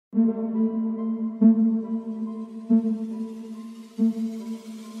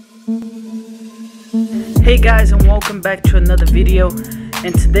Hey guys, and welcome back to another video.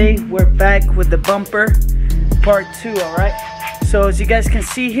 And today we're back with the bumper part 2. Alright, so as you guys can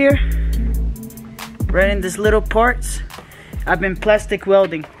see here, right in these little parts, I've been plastic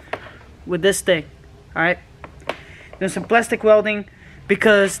welding with this thing. Alright, doing some plastic welding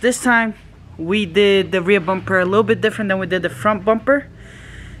because this time we did the rear bumper a little bit different than we did the front bumper.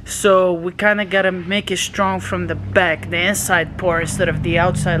 So we kind of gotta make it strong from the back, the inside part, instead of the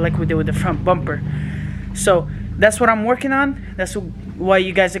outside like we did with the front bumper. So that's what I'm working on. That's what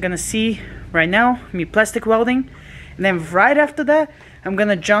you guys are gonna see right now, me plastic welding. And then right after that, I'm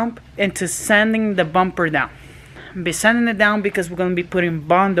gonna jump into sanding the bumper down. I'll be sanding it down because we're gonna be putting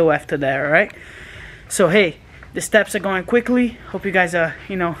Bondo after that. All right, so hey, the steps are going quickly. Hope you guys are,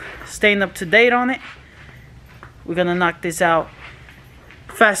 staying up to date on it. We're gonna knock this out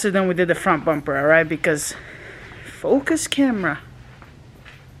faster than we did the front bumper. All right, because focus camera.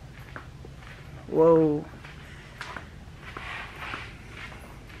 Whoa.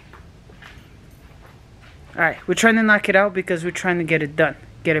 Alright, we're trying to knock it out because we're trying to get it done.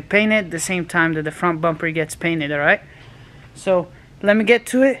 Get it painted at the same time that the front bumper gets painted, alright? So, let me get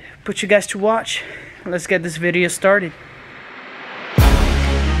to it, put you guys to watch. Let's get this video started.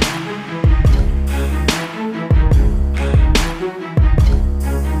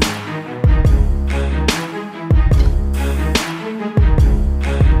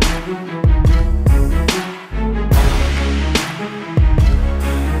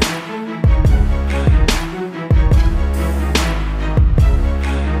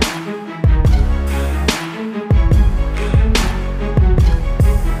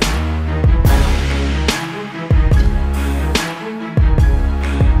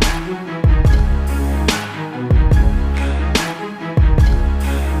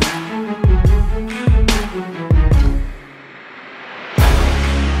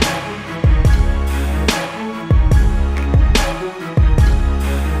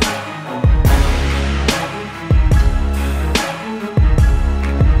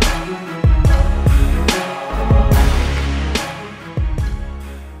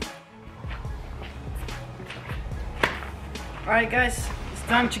 Alright guys, it's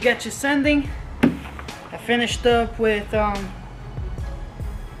time to get you sanding. I finished up with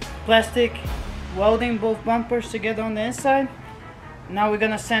plastic welding both bumpers together on the inside. Now we're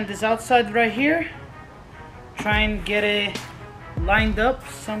gonna sand this outside right here. Try and get it lined up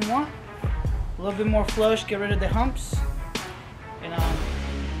somewhat. A little bit more flush, get rid of the humps. And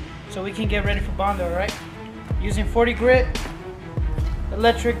so we can get ready for Bondo, alright? Using 40 grit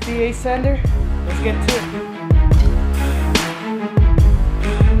electric DA sander. Let's get to it.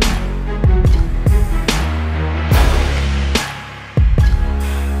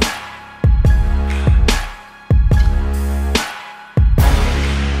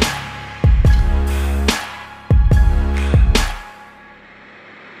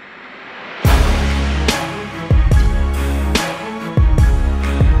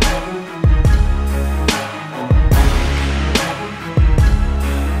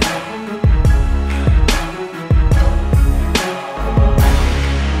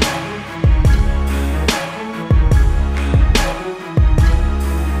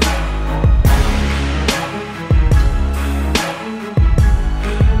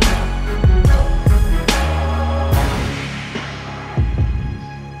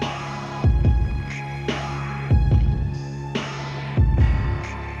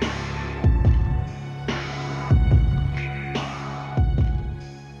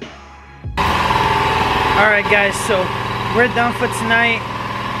 Alright guys, so we're done for tonight.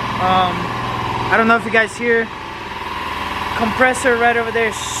 I don't know if you guys hear compressor right over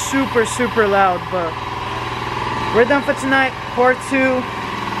there, super loud, but we're done for tonight, part 2.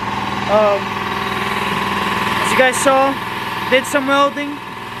 As you guys saw, did some welding.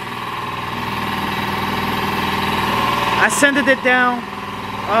 I sanded it down.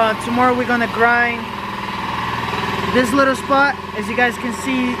 Tomorrow we're gonna grind this little spot. As you guys can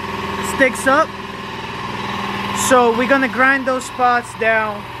see, sticks up. So we're gonna grind those spots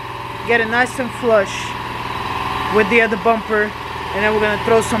down, get it nice and flush with the other bumper, and then we're gonna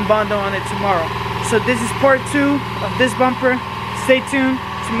throw some Bondo on it tomorrow. So this is part 2 of this bumper. Stay tuned.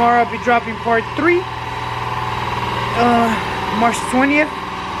 Tomorrow I'll be dropping part 3. March 20th.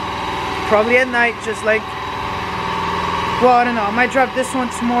 Probably at night, just like, well, I don't know. I might drop this one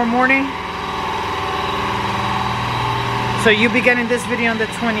tomorrow morning. So you'll be getting this video on the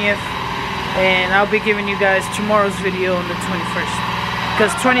 20th. And I'll be giving you guys tomorrow's video on the 21st,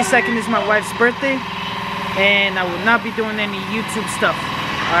 because 22nd is my wife's birthday and I will not be doing any YouTube stuff.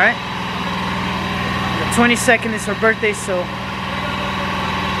 Alright? The 22nd is her birthday, so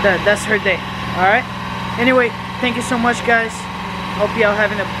that's her day. Alright? Anyway, thank you so much, guys. Hope y'all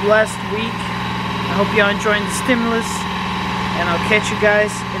having a blessed week. I hope y'all enjoying the stimulus. And I'll catch you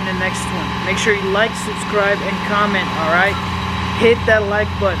guys in the next one. Make sure you like, subscribe, and comment, alright? Hit that like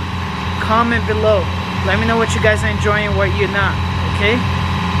button. Comment below. Let me know what you guys are enjoying and what you're not, okay?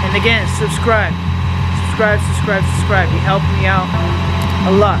 And again, subscribe. Subscribe. You help me out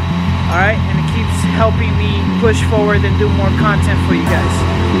a lot, alright? And it keeps helping me push forward and do more content for you guys.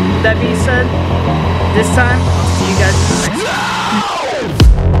 With that being said, this time, I'll see you guys in the next one.